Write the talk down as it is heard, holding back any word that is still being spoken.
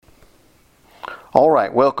All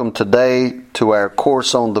right, welcome today to our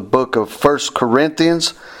course on the book of 1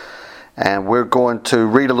 Corinthians. And we're going to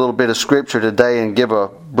read a little bit of scripture today and give a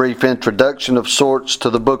brief introduction of sorts to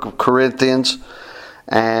the book of Corinthians.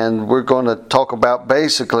 And we're going to talk about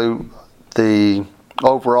basically the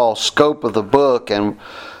overall scope of the book and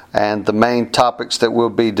the main topics that we'll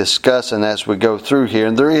be discussing as we go through here.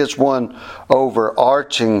 And there is one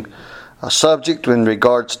overarching subject in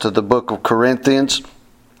regards to the book of Corinthians.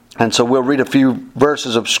 And so we'll read a few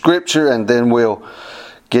verses of Scripture and then we'll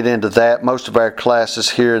get into that. Most of our classes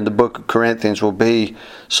here in the book of Corinthians will be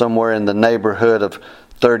somewhere in the neighborhood of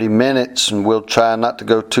 30 minutes, and we'll try not to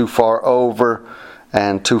go too far over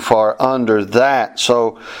and too far under that.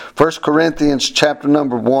 So 1 Corinthians chapter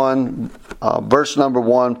number 1, verse number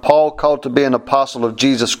 1, Paul, called to be an apostle of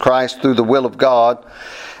Jesus Christ through the will of God,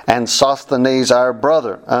 and Sosthenes our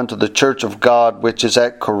brother, unto the church of God which is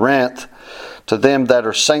at Corinth, to them that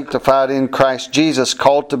are sanctified in Christ Jesus,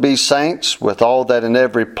 called to be saints, with all that in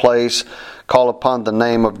every place call upon the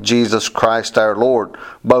name of Jesus Christ our Lord,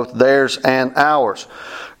 both theirs and ours.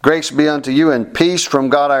 Grace be unto you and peace from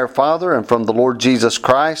God our Father and from the Lord Jesus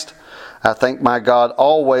Christ. I thank my God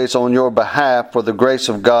always on your behalf for the grace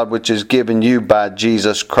of God which is given you by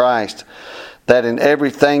Jesus Christ, that in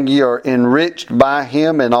everything ye are enriched by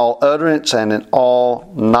Him in all utterance and in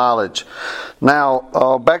all knowledge.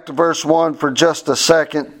 Now, back to verse 1 for just a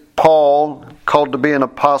second. Paul, called to be an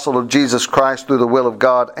apostle of Jesus Christ through the will of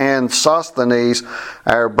God, and Sosthenes,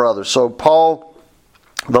 our brother. So Paul,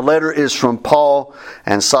 the letter is from Paul,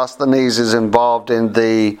 and Sosthenes is involved in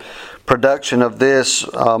the production of this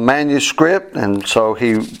manuscript, and so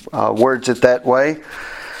he words it that way.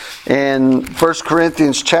 In 1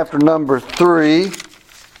 Corinthians chapter number 3,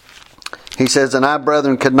 he says, And I,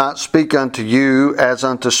 brethren, could not speak unto you as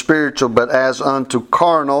unto spiritual, but as unto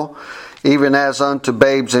carnal, even as unto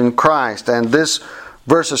babes in Christ. And this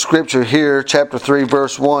verse of Scripture here, chapter 3,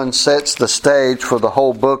 verse 1, sets the stage for the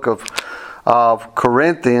whole book of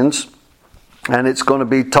Corinthians. And it's going to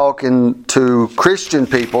be talking to Christian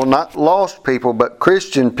people, not lost people, but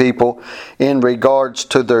Christian people in regards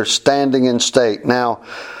to their standing and state. Now,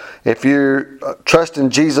 if you trust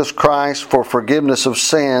in Jesus Christ for forgiveness of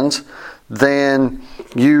sins, then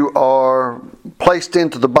you are placed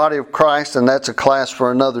into the body of Christ, and that's a class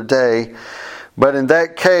for another day. But in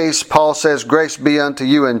that case, Paul says, Grace be unto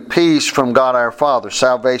you and peace from God our Father.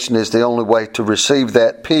 Salvation is the only way to receive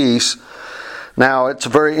that peace. Now, it's a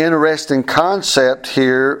very interesting concept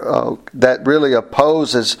here that really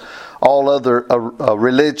opposes all other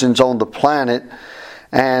religions on the planet.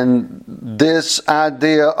 And this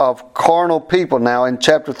idea of carnal people. Now in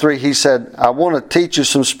chapter 3 he said, I want to teach you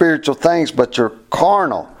some spiritual things, but you're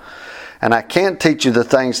carnal. And I can't teach you the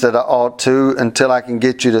things that I ought to until I can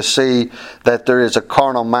get you to see that there is a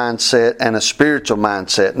carnal mindset and a spiritual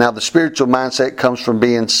mindset. Now the spiritual mindset comes from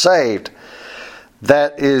being saved.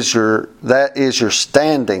 That is your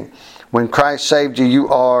standing. When Christ saved you, you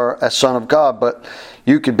are a son of God. But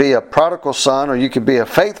you could be a prodigal son or you could be a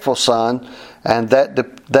faithful son, and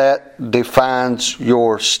that defines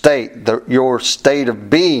your state, your state of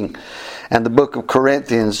being. And the book of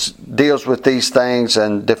Corinthians deals with these things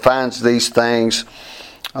and defines these things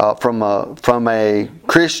from a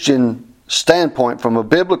Christian standpoint, from a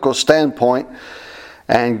biblical standpoint,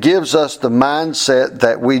 and gives us the mindset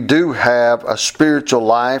that we do have a spiritual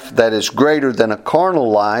life that is greater than a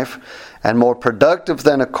carnal life and more productive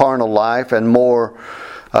than a carnal life, and more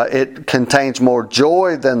it contains more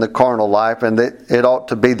joy than the carnal life, and that it ought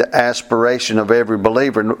to be the aspiration of every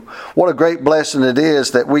believer. And what a great blessing it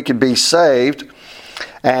is that we can be saved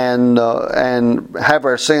and have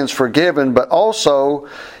our sins forgiven, but also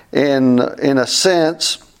in a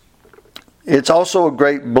sense, it's also a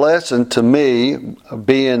great blessing to me,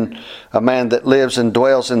 being a man that lives and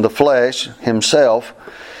dwells in the flesh himself.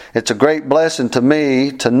 It's a great blessing to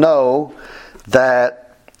me to know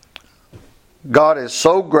that God is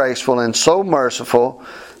so graceful and so merciful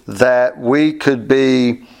that we could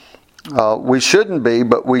be, we shouldn't be,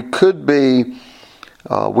 but we could be,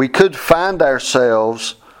 we could find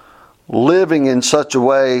ourselves living in such a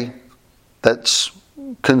way that's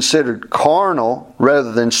considered carnal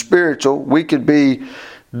rather than spiritual. We could be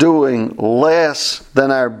doing less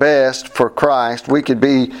than our best for Christ. We could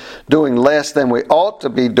be doing less than we ought to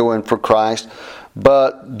be doing for Christ.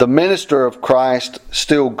 But the minister of Christ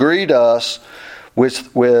still greet us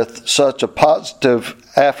with such a positive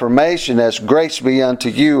affirmation as grace be unto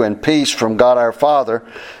you and peace from God our Father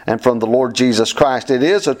and from the Lord Jesus Christ. It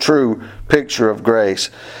is a true picture of grace.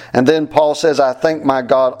 And then Paul says, I thank my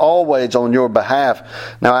God always on your behalf.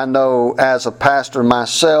 Now I know as a pastor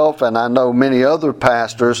myself, and I know many other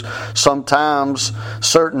pastors, sometimes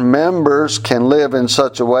certain members can live in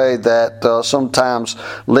such a way that sometimes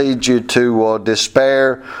leads you to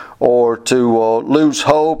despair or to lose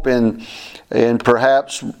hope in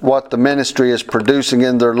perhaps what the ministry is producing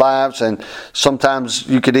in their lives. And sometimes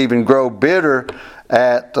you could even grow bitter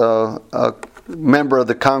at a member of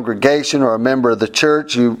the congregation or a member of the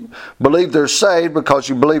church. You believe they're saved because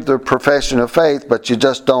you believe their profession of faith, but you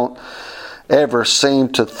just don't ever seem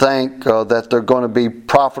to think that they're going to be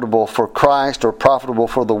profitable for Christ or profitable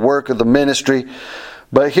for the work of the ministry.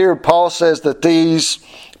 But here Paul says that these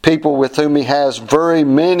people with whom he has very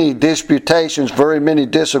many disputations, very many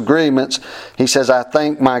disagreements, he says, I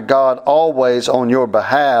thank my God always on your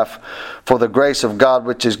behalf for the grace of God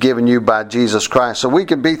which is given you by Jesus Christ. So we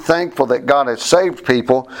can be thankful that God has saved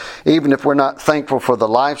people, even if we're not thankful for the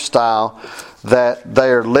lifestyle that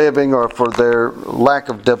they are living or for their lack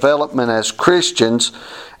of development as Christians.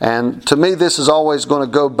 And to me, this is always going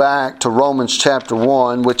to go back to Romans chapter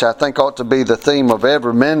 1, which I think ought to be the theme of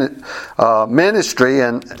every ministry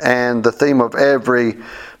and the theme of every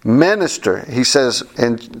minister. He says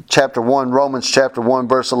in chapter 1, Romans chapter 1,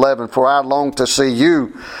 verse 11, For I long to see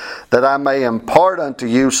you, that I may impart unto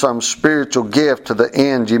you some spiritual gift, to the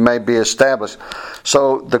end you may be established.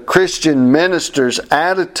 So the Christian minister's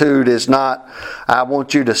attitude is not, I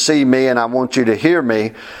want you to see me and I want you to hear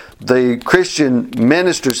me. The Christian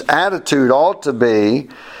minister's attitude ought to be,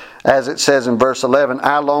 as it says in verse 11,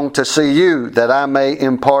 I long to see you, that I may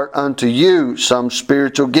impart unto you some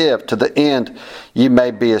spiritual gift, to the end you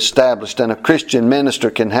may be established. And a Christian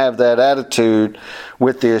minister can have that attitude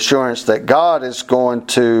with the assurance that God is going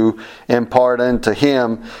to impart unto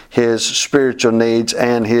him his spiritual needs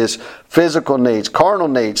and his physical needs, carnal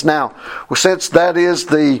needs. Now, since that is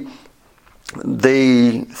the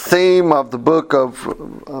theme of the book of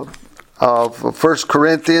 1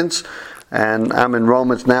 Corinthians, and I'm in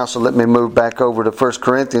Romans now, so let me move back over to 1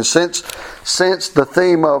 Corinthians. Since the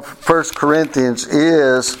theme of 1 Corinthians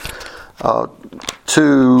is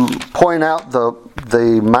to point out the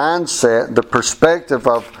mindset, the perspective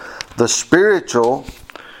of the spiritual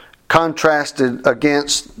contrasted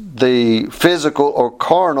against the physical or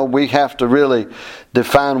carnal, we have to really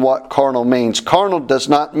define what carnal means. Carnal does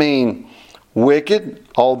not mean wicked,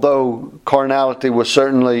 although carnality will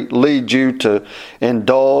certainly lead you to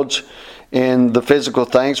indulge in the physical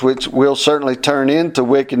things, which will certainly turn into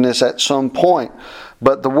wickedness at some point.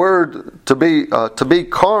 But the word to be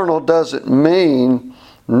carnal doesn't mean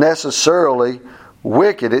necessarily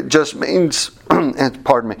wicked. It just means,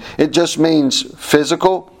 it just means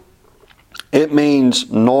physical. It means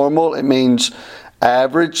normal. It means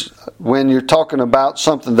average. When you're talking about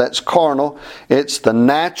something that's carnal, it's the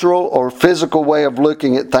natural or physical way of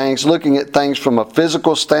looking at things from a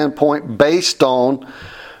physical standpoint based on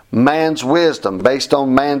man's wisdom, based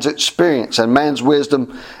on man's experience. And man's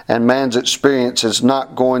wisdom and man's experience is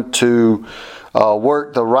not going to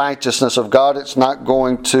work the righteousness of God. It's not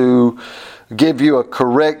going to give you a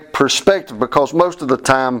correct perspective, because most of the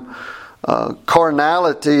time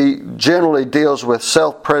carnality generally deals with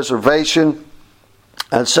self-preservation.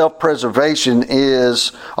 And self-preservation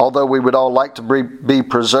is, although we would all like to be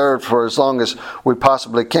preserved for as long as we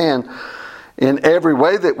possibly can, in every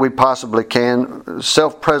way that we possibly can,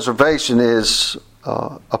 self-preservation is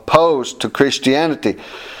opposed to Christianity.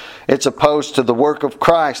 It's opposed to the work of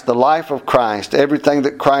Christ, the life of Christ. Everything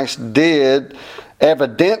that Christ did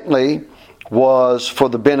evidently was for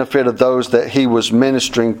the benefit of those that he was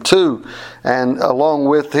ministering to. And along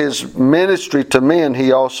with his ministry to men,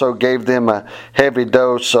 he also gave them a heavy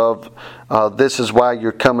dose of this is why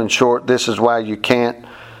you're coming short, this is why you can't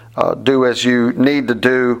do as you need to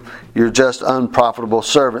do, you're just unprofitable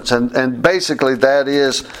servants. And basically that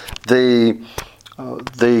is the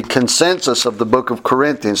consensus of the book of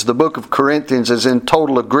Corinthians. The book of Corinthians is in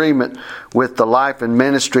total agreement with the life and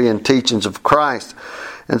ministry and teachings of Christ.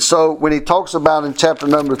 And so when he talks about in chapter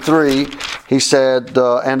number 3, he said,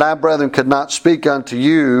 And I, brethren, could not speak unto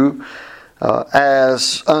you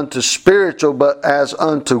as unto spiritual, but as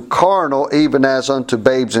unto carnal, even as unto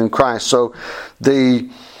babes in Christ. So the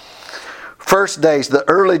first days, the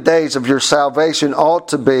early days of your salvation ought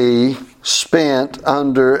to be spent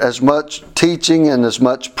under as much teaching and as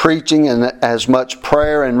much preaching and as much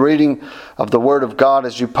prayer and reading of the Word of God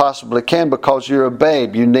as you possibly can, because you're a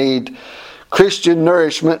babe. You need Christian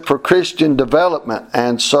nourishment for Christian development.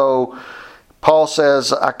 And so Paul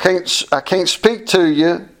says, I can't speak to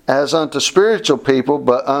you as unto spiritual people,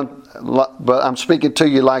 but I'm speaking to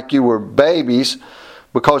you like you were babies,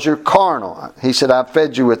 because you're carnal. He said, I've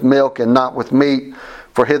fed you with milk and not with meat,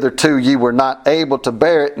 for hitherto ye were not able to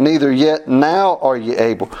bear it, neither yet now are ye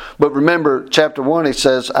able. But remember, chapter 1, he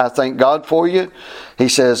says, I thank God for you. He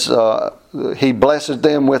says, he blesses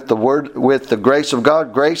them with the word, with the grace of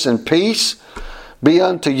God. Grace and peace be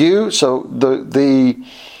unto you. So the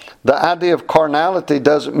idea of carnality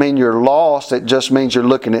doesn't mean you're lost. It just means you're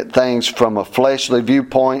looking at things from a fleshly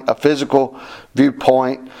viewpoint, a physical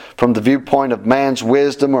viewpoint, from the viewpoint of man's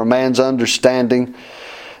wisdom or man's understanding.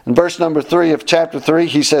 In verse number 3 of chapter 3,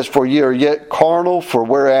 he says, For ye are yet carnal, for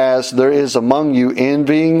whereas there is among you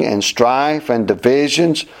envying and strife and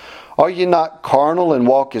divisions, are ye not carnal and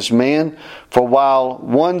walk as men? For while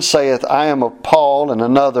one saith, I am of Paul, and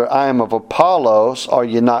another, I am of Apollos, are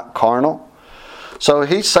ye not carnal? So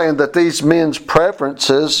he's saying that these men's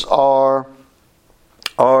preferences are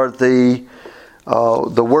the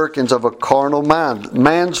workings of a carnal mind.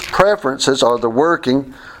 Man's preferences are the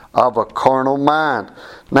working of a carnal mind.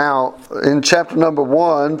 Now, in chapter number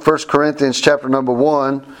 1, 1 Corinthians chapter number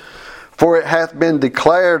 1, For it hath been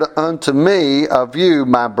declared unto me of you,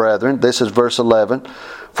 my brethren, this is verse 11,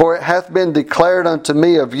 For it hath been declared unto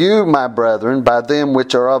me of you, my brethren, by them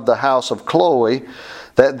which are of the house of Chloe,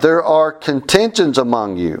 that there are contentions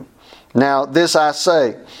among you. Now this I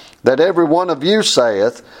say, that every one of you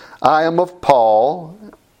saith, I am of Paul,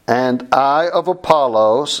 and I of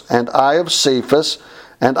Apollos, and I of Cephas,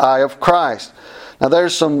 and I of Christ. Now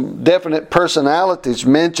there's some definite personalities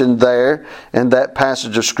mentioned there in that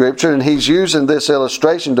passage of Scripture, and he's using this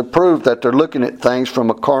illustration to prove that they're looking at things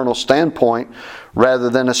from a carnal standpoint rather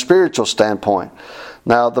than a spiritual standpoint.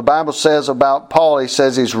 Now the Bible says about Paul, he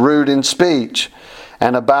says he's rude in speech.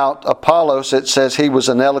 And about Apollos, it says he was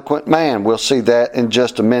an eloquent man. We'll see that in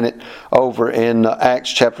just a minute over in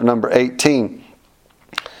Acts chapter number 18.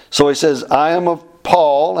 So he says, I am of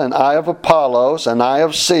Paul, and I of Apollos, and I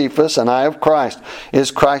of Cephas, and I of Christ. Is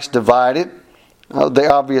Christ divided? The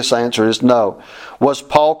obvious answer is no. Was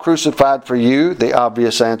Paul crucified for you? The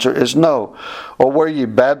obvious answer is no. Or were you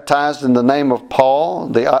baptized in the name of Paul?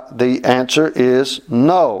 The answer is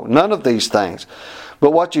no. None of these things.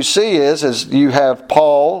 But what you see is you have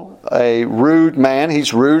Paul, a rude man.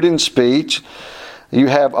 He's rude in speech. You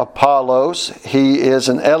have Apollos. He is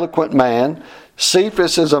an eloquent man.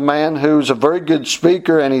 Cephas is a man who's a very good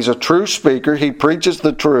speaker, and he's a true speaker. He preaches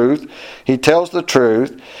the truth. He tells the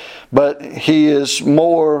truth. But he is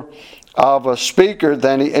more of a speaker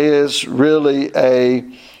than he is really a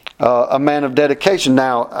man of dedication.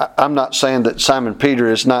 Now, I'm not saying that Simon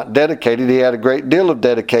Peter is not dedicated. He had a great deal of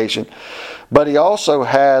dedication. But he also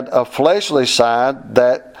had a fleshly side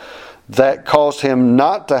that caused him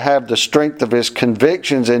not to have the strength of his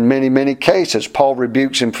convictions in many, many cases. Paul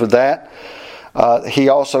rebukes him for that. He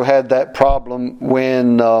also had that problem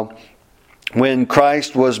when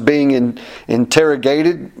Christ was being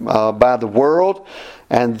interrogated by the world.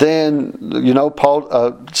 And then,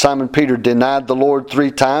 Simon Peter denied the Lord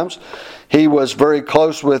 3 times. He was very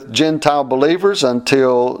close with Gentile believers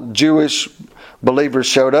until Jewish believers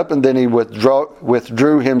showed up, and then he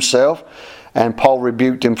withdrew himself, and Paul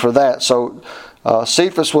rebuked him for that. So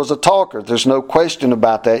Cephas was a talker. There's no question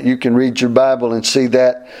about that. You can read your Bible and see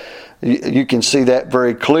that. You can see that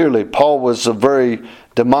very clearly. Paul was a very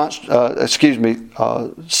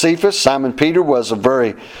Cephas, Simon Peter was a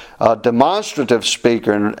very demonstrative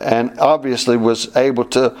speaker, and obviously was able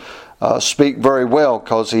to speak very well,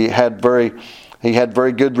 because he had very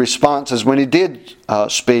good responses when he did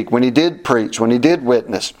speak, when he did preach, when he did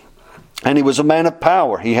witness. And he was a man of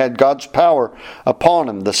power. He had God's power upon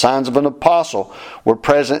him. The signs of an apostle were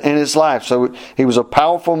present in his life. So he was a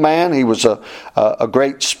powerful man. He was a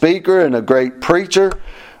great speaker and a great preacher.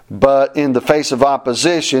 But in the face of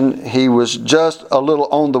opposition, he was just a little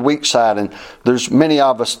on the weak side. And there's many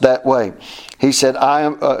of us that way. He said, I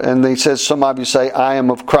am, and he says, some of you say, I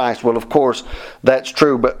am of Christ. Well, of course, that's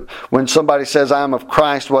true. But when somebody says, I am of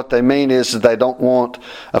Christ, what they mean is that they don't want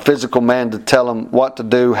a physical man to tell them what to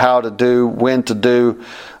do, how to do, when to do.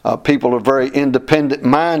 People are very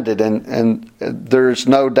independent-minded, and there's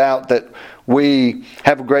no doubt that we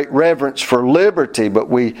have a great reverence for liberty, but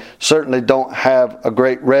we certainly don't have a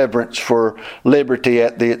great reverence for liberty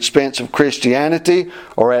at the expense of Christianity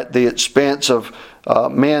or at the expense of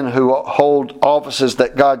men who hold offices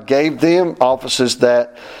that God gave them, offices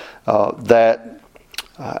that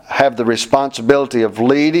have the responsibility of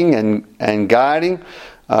leading and guiding.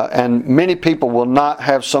 And many people will not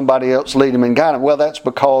have somebody else lead them and guide them. Well, that's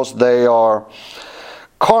because they are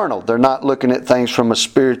carnal. They're not looking at things from a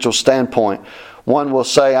spiritual standpoint. One will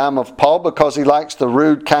say, I'm of Paul because he likes the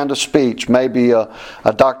rude kind of speech. Maybe a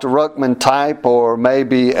Dr. Ruckman type, or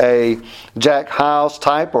maybe a Jack Hyles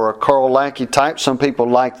type, or a Carl Lackey type. Some people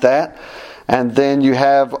like that. And then you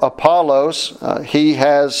have Apollos. He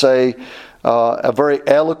has a very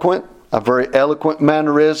eloquent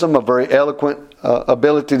mannerism, a very eloquent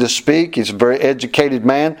ability to speak. He's a very educated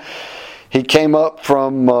man. He came up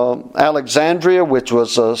from Alexandria, which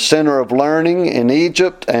was a center of learning in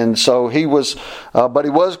Egypt, and so he was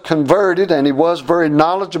converted, and he was very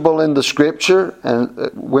knowledgeable in the Scripture.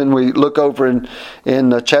 And when we look over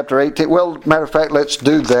in chapter 18, well, matter of fact, let's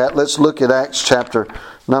do that. Let's look at Acts chapter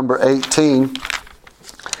number 18.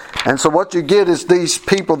 And so what you get is these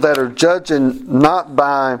people that are judging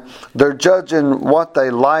they're judging what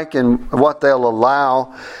they like and what they'll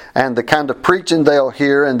allow, and the kind of preaching they'll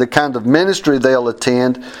hear and the kind of ministry they'll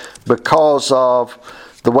attend because of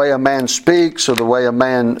the way a man speaks, or the way a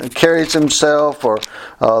man carries himself, or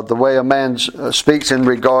the way a man speaks in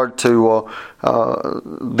regard to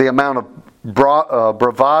the amount of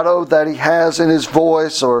bravado that he has in his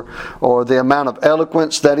voice, or the amount of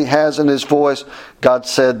eloquence that he has in his voice. God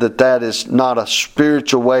said that is not a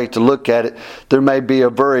spiritual way to look at it. There may be a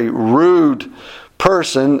very rude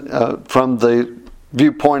person from the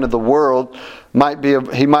viewpoint of the world.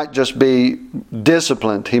 He might just be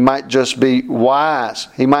disciplined. He might just be wise.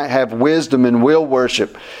 He might have wisdom and will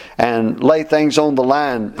worship and lay things on the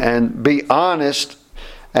line and be honest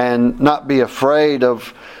and not be afraid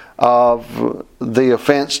of the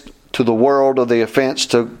offense to the world or the offense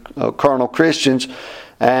to carnal Christians.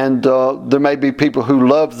 And there may be people who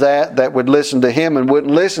love that would listen to him and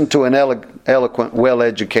wouldn't listen to an eloquent,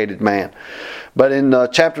 well-educated man. But in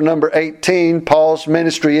chapter number 18, Paul's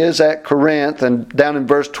ministry is at Corinth, and down in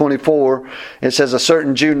verse 24, it says, a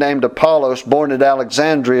certain Jew named Apollos, born at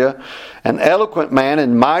Alexandria, an eloquent man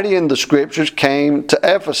and mighty in the Scriptures, came to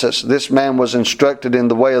Ephesus. This man was instructed in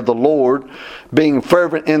the way of the Lord. Being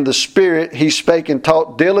fervent in the Spirit, he spake and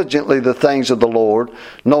taught diligently the things of the Lord,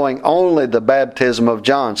 knowing only the baptism of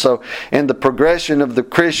John. So in the progression of the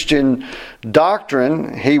Christian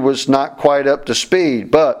doctrine, he was not quite up to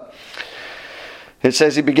speed. But it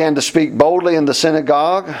says he began to speak boldly in the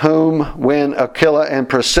synagogue, whom when Aquila and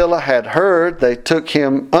Priscilla had heard, they took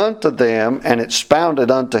him unto them and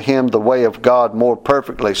expounded unto him the way of God more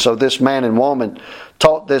perfectly. So this man and woman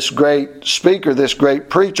taught this great speaker, this great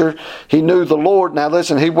preacher. He knew the Lord. Now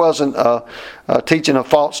listen, he wasn't teaching a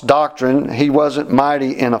false doctrine. He wasn't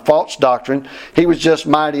mighty in a false doctrine. He was just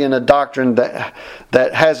mighty in a doctrine that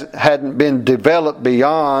hadn't been developed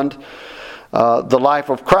beyond the life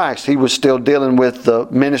of Christ. He was still dealing with the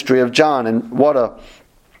ministry of John. And what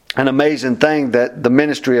an amazing thing that the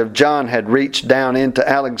ministry of John had reached down into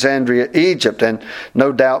Alexandria, Egypt. And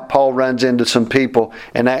no doubt Paul runs into some people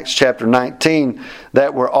in Acts chapter 19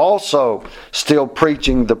 that were also still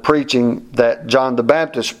preaching the preaching that John the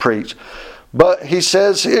Baptist preached. But he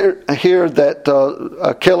says here that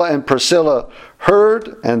Aquila and Priscilla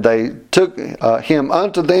heard, and they took him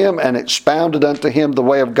unto them and expounded unto him the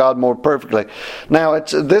way of God more perfectly. Now,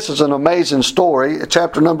 this is an amazing story.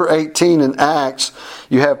 Chapter number 18 in Acts,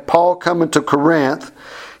 you have Paul coming to Corinth.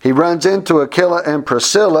 He runs into Aquila and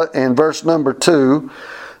Priscilla in verse number 2.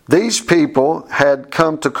 These people had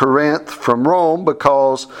come to Corinth from Rome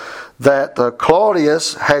because that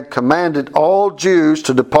Claudius had commanded all Jews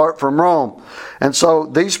to depart from Rome. And so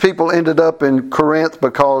these people ended up in Corinth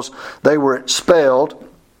because they were expelled.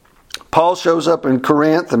 Paul shows up in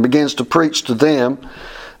Corinth and begins to preach to them.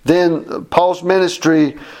 Then Paul's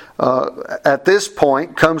ministry at this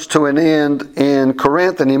point comes to an end in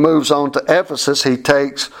Corinth, and he moves on to Ephesus. He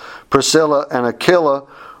takes Priscilla and Aquila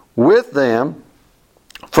with them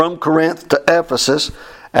from Corinth to Ephesus.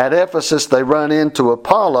 At Ephesus, they run into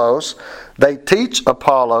Apollos. They teach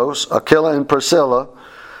Apollos. Aquila and Priscilla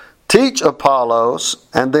teach Apollos,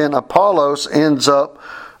 and then Apollos ends up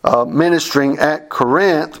ministering at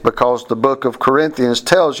Corinth, because the book of Corinthians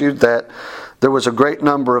tells you that there was a great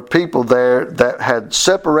number of people there that had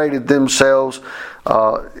separated themselves,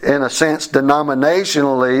 in a sense,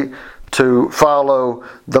 denominationally, to follow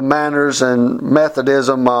the manners and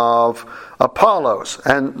Methodism of Apollos.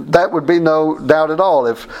 And that would be no doubt at all.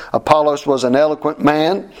 If Apollos was an eloquent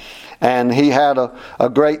man and he had a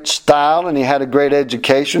great style and he had a great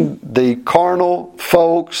education, the carnal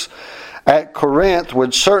folks at Corinth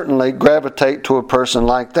would certainly gravitate to a person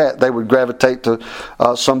like that. They would gravitate to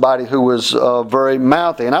somebody who was very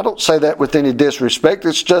mouthy. And I don't say that with any disrespect.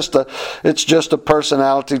 It's just a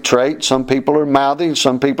personality trait. Some people are mouthy,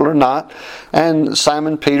 some people are not. And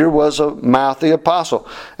Simon Peter was a mouthy apostle.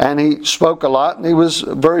 And he spoke a lot, and he was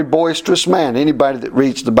a very boisterous man. Anybody that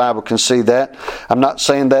reads the Bible can see that. I'm not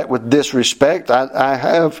saying that with disrespect. I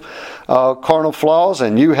have carnal flaws,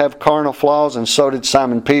 and you have carnal flaws, and so did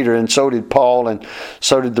Simon Peter, and so did Paul, and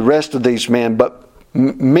so did the rest of these men. But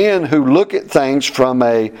men who look at things from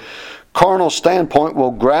a carnal standpoint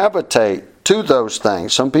will gravitate to those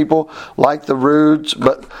things. Some people like the rude,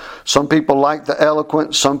 but some people like the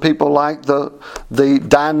eloquent. Some people like the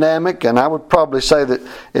dynamic. And I would probably say that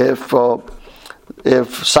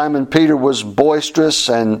if Simon Peter was boisterous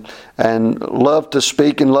and loved to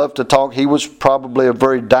speak and loved to talk, he was probably a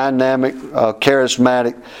very dynamic,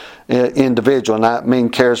 charismatic individual. And I mean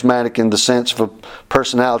charismatic in the sense of a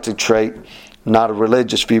personality trait, not a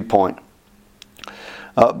religious viewpoint.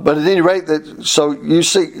 But at any rate, so you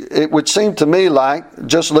see, it would seem to me like,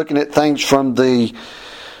 just looking at things from the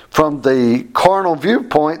carnal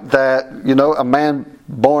viewpoint, that a man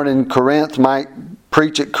born in Corinth might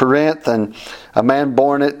preach at Corinth, and a man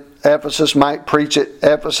born at Ephesus might preach at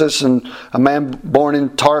Ephesus, and a man born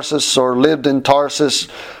in Tarsus or lived in Tarsus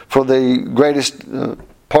for the greatest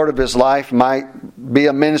part of his life might be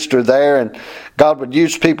a minister there, and God would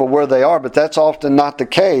use people where they are. But that's often not the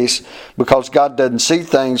case, because God doesn't see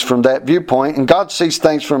things from that viewpoint, and God sees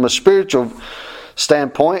things from a spiritual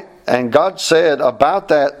standpoint. And God said about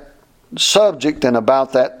that subject and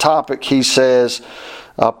about that topic, He says,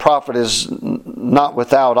 a prophet is not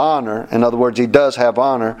without honor. In other words, he does have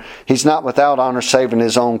honor. He's not without honor save in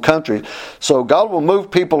his own country. So God will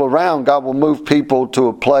move people around. God will move people to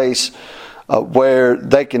a place where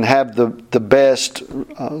they can have the best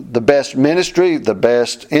ministry, the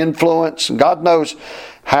best influence. God knows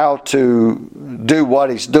how to do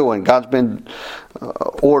what He's doing. God's been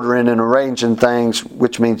ordering and arranging things,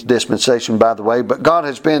 which means dispensation, by the way. But God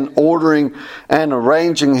has been ordering and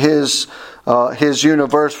arranging His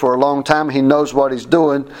universe for a long time. He knows what He's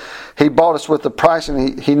doing. He bought us with a price,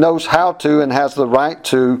 and He knows how to and has the right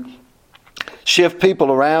to shift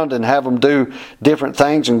people around and have them do different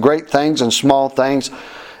things and great things and small things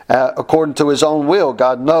according to His own will.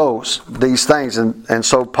 God knows these things, and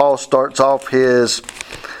so Paul starts off his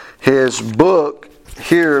book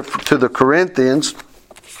here to the Corinthians,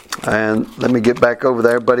 and let me get back over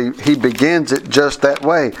there, but he begins it just that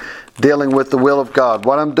way, dealing with the will of God.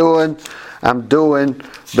 What I'm doing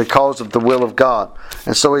because of the will of God.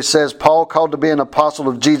 And so he says, Paul, called to be an apostle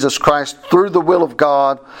of Jesus Christ through the will of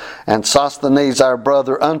God, and Sosthenes our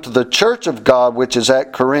brother, unto the church of God which is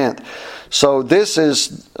at Corinth. So this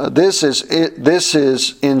is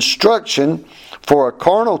instruction for a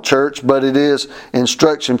carnal church, but it is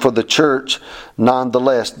instruction for the church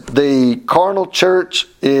nonetheless. The carnal church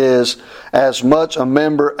is as much a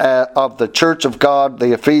member of the church of God,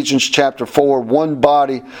 the Ephesians chapter 4, one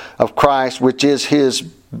body of Christ, which is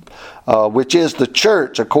the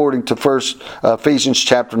church, according to Ephesians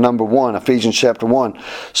chapter number 1, Ephesians chapter 1.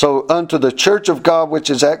 So unto the church of God which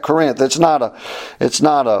is at Corinth. It's not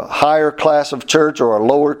a higher class of church or a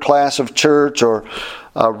lower class of church or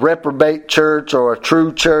a reprobate church or a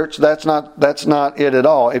true church. That's not it at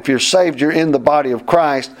all. If you're saved, you're in the body of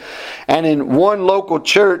Christ. And in one local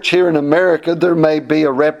church here in America, there may be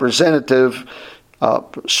a representative,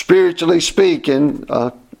 spiritually speaking,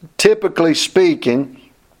 typically speaking.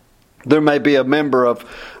 There may be a member of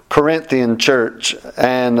Corinthian church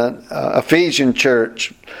and Ephesian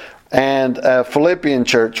church and Philippian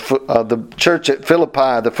church, the church at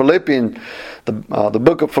Philippi, the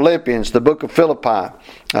book of Philippians, the book of Philippi,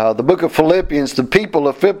 the book of Philippians, the people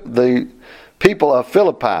of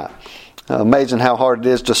Philippi. Amazing how hard it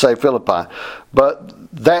is to say Philippi. But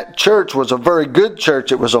that church was a very good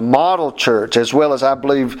church. It was a model church, as well as I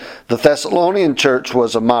believe the Thessalonian church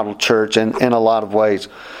was a model church in a lot of ways.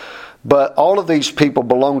 But all of these people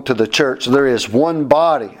belong to the church. There is one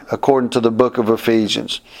body, according to the book of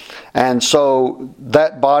Ephesians. And so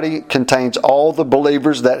that body contains all the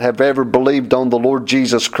believers that have ever believed on the Lord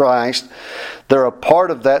Jesus Christ. They're a part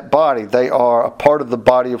of that body. They are a part of the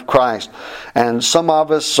body of Christ. And some of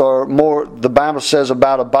us are more, the Bible says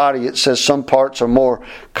about a body, it says some parts are more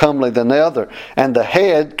comely than the other. And the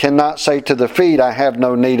head cannot say to the feet, I have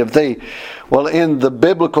no need of thee. Well, in the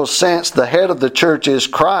biblical sense, the head of the church is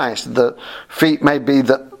Christ. The feet may be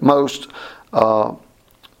the most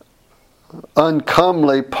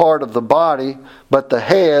uncomely part of the body, but the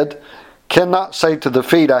head cannot say to the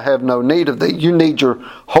feet, I have no need of thee. You need your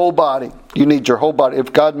whole body. You need your whole body.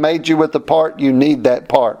 If God made you with a part, you need that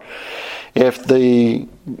part. If the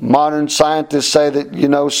modern scientists say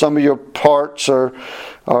that, some of your parts are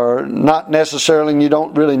not necessarily, and you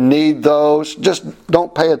don't really need those, just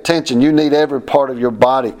don't pay attention. You need every part of your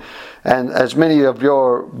body. And as many of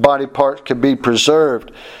your body parts can be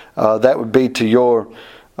preserved, that would be to your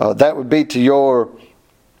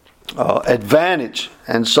advantage.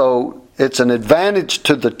 And so it's an advantage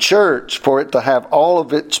to the church for it to have all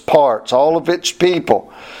of its parts, all of its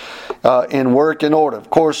people in working order. Of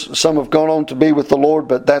course, some have gone on to be with the Lord,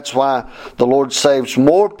 but that's why the Lord saves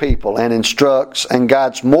more people and instructs and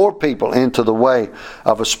guides more people into the way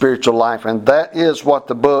of a spiritual life. And that is what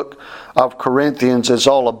the book of Corinthians is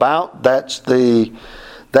all about. That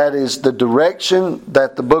is the direction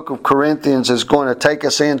that the book of Corinthians is going to take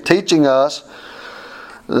us in, teaching us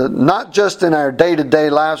not just in our day-to-day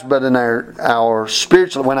lives, but in our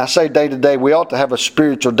spiritual. When I say day-to-day, we ought to have a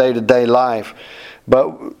spiritual day-to-day life.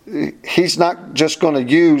 But he's not just going to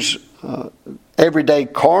use everyday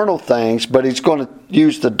carnal things, but he's going to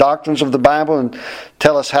use the doctrines of the Bible and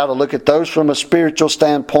tell us how to look at those from a spiritual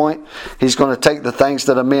standpoint. He's going to take the things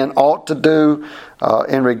that a man ought to do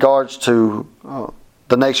in regards to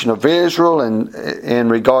the nation of Israel and in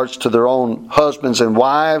regards to their own husbands and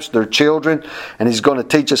wives, their children, and he's going to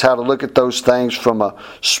teach us how to look at those things from a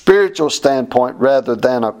spiritual standpoint rather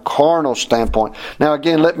than a carnal standpoint. Now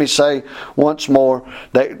again, let me say once more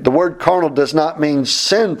that the word carnal does not mean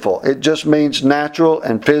sinful. It just means natural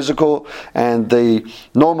and physical and the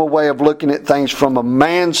normal way of looking at things from a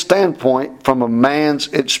man's standpoint, from a man's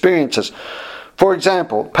experiences. For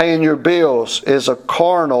example, paying your bills is a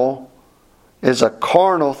carnal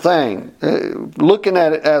thing. Looking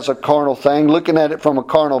at it as a carnal thing, looking at it from a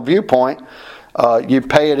carnal viewpoint, you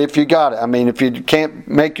pay it if you got it. I mean, if you can't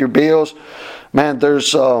make your bills, man,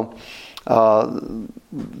 there's a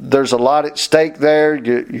lot at stake there.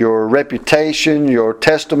 Your reputation, your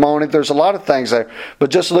testimony, there's a lot of things there.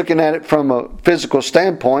 But just looking at it from a physical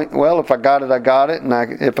standpoint, well, if I got it, I got it. And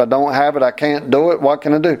if I don't have it, I can't do it. What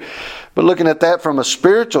can I do? But looking at that from a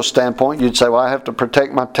spiritual standpoint, you'd say, well, I have to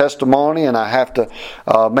protect my testimony and I have to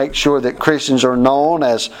make sure that Christians are known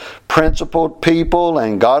as principled people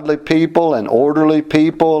and godly people and orderly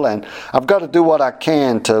people. And I've got to do what I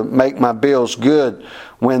can to make my bills good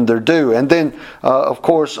when they're due. And then, of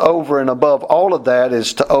course, over and above all of that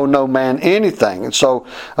is to owe no man anything. And so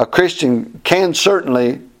a Christian can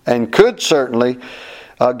certainly and could certainly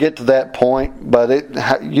get to that point,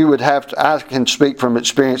 but you would have to, I can speak from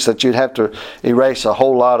experience that you'd have to erase a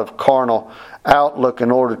whole lot of carnal outlook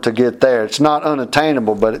in order to get there. It's not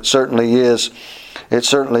unattainable, but it certainly is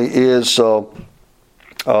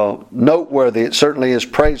noteworthy. It certainly is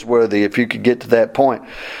praiseworthy if you could get to that point.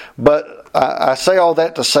 But I say all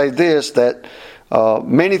that to say this, that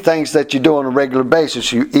many things that you do on a regular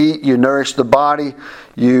basis, you eat, you nourish the body,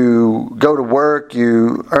 you go to work,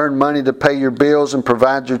 you earn money to pay your bills and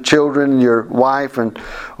provide your children, your wife, or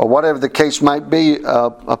whatever the case might be,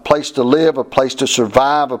 a place to live, a place to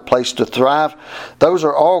survive, a place to thrive. Those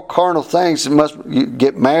are all carnal things. You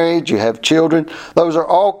get married, you have children. Those are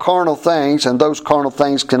all carnal things, and those carnal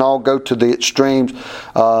things can all go to the extremes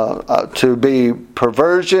to be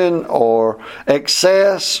perversion or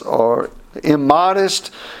excess or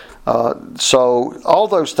immodest. So all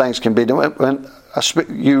those things can be done.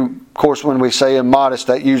 Of course, when we say immodest,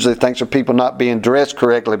 that usually thinks of people not being dressed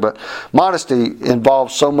correctly, but modesty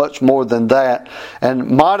involves so much more than that. And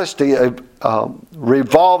modesty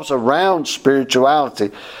revolves around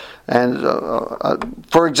spirituality. And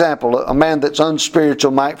for example, a man that's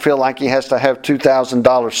unspiritual might feel like he has to have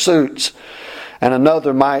 $2,000 suits. And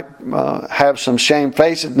another might have some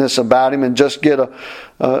shamefacedness about him and just get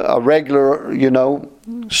a regular,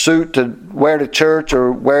 suit to wear to church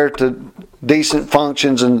or wear to decent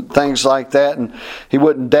functions and things like that. And he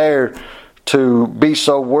wouldn't dare to be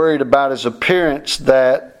so worried about his appearance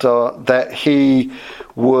that he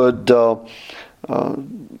would try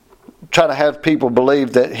to have people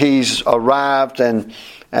believe that he's arrived and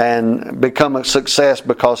become a success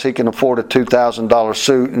because he can afford a $2,000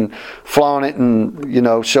 suit and flaunt it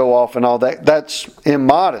and show off and all that. That's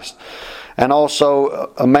immodest. And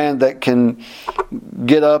also a man that can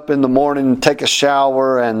get up in the morning and take a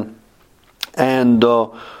shower and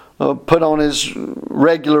put on his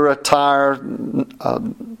regular attire.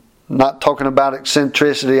 Not talking about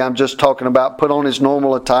eccentricity. I'm just talking about put on his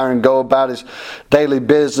normal attire and go about his daily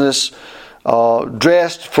business.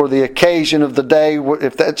 dressed for the occasion of the day,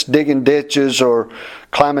 if that's digging ditches or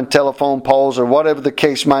climbing telephone poles or whatever the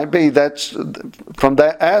case might be. That's from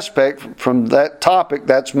that aspect, from that topic,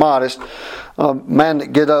 that's modest. A man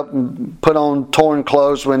that get up and put on torn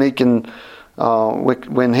clothes when he can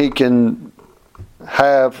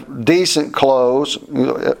have decent clothes.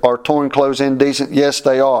 Are torn clothes indecent? Yes,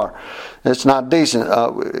 they are. It's not decent.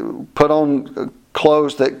 Put on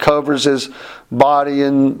clothes that covers his body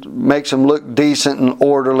and makes him look decent and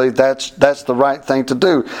orderly. That's the right thing to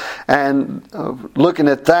do. And looking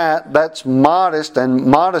at that, that's modest, and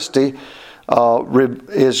modesty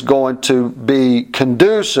is going to be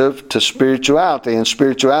conducive to spirituality, and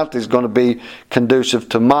spirituality is going to be conducive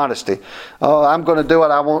to modesty. I'm going to do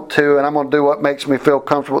what I want to, and I'm going to do what makes me feel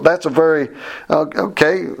comfortable. That's a very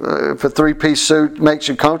okay. If a three-piece suit makes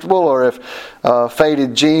you comfortable, or if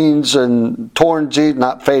faded jeans and torn jeans,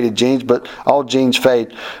 not faded jeans, but all jeans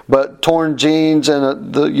fade, but torn jeans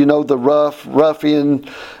and the ruffian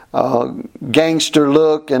gangster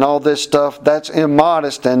look and all this stuff, that's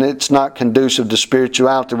immodest, and it's not conducive to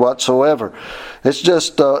spirituality whatsoever. It's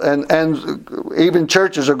just and even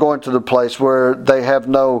churches are going to the place where they have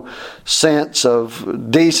no sense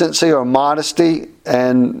of decency or modesty,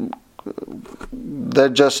 and they're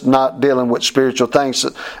just not dealing with spiritual things,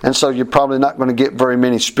 and so you're probably not going to get very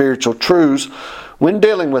many spiritual truths when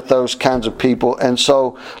dealing with those kinds of people. And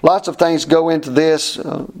so lots of things go into this,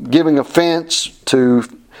 giving offense to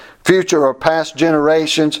future or past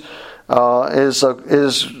generations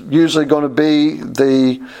is usually going to be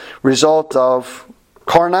the result of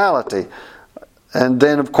carnality. And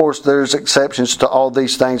then, of course, there's exceptions to all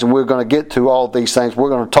these things, and we're going to get to all these things. We're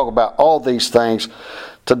going to talk about all these things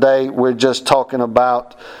today. We're just talking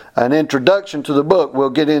about an introduction to the book. We'll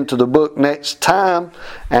get into the book next time,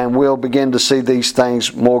 and we'll begin to see these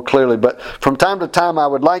things more clearly. But from time to time, I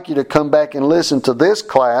would like you to come back and listen to this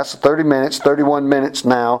class, 30 minutes, 31 minutes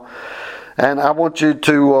now. And I want you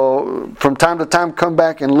to, from time to time, come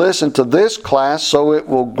back and listen to this class so it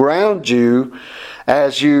will ground you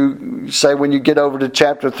as you, say, when you get over to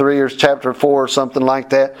chapter 3 or chapter 4 or something like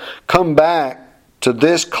that. Come back to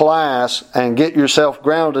this class and get yourself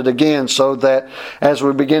grounded again, so that as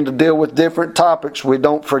we begin to deal with different topics, we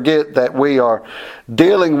don't forget that we are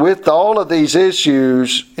dealing with all of these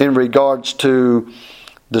issues in regards to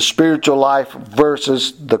the spiritual life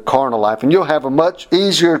versus the carnal life. And you'll have a much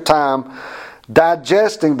easier time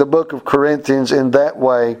digesting the book of Corinthians in that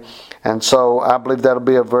way. And so I believe that'll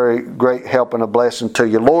be a very great help and a blessing to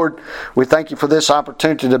you. Lord, we thank you for this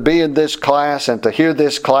opportunity to be in this class and to hear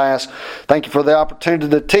this class. Thank you for the opportunity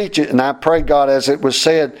to teach it. And I pray, God, as it was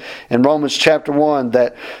said in Romans chapter 1,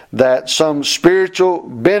 that some spiritual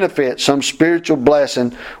benefit, some spiritual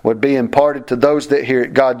blessing would be imparted to those that hear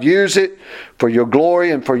it. God, use it for your glory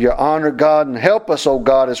and for your honor, God. And help us, oh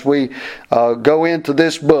God, as we go into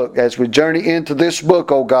this book, as we journey into this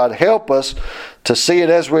book, oh God. Help us to see it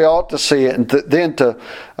as we ought to see it, and then to,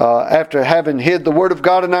 after having hid the Word of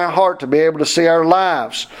God in our heart, to be able to see our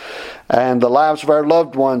lives and the lives of our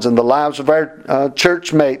loved ones and the lives of our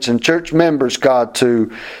church mates and church members, God,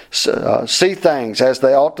 to see things as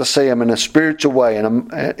they ought to see them in a spiritual way,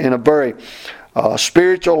 in a very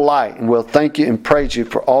spiritual light. And we'll thank you and praise you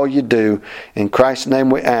for all you do. In Christ's name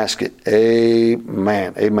we ask it.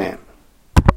 Amen. Amen.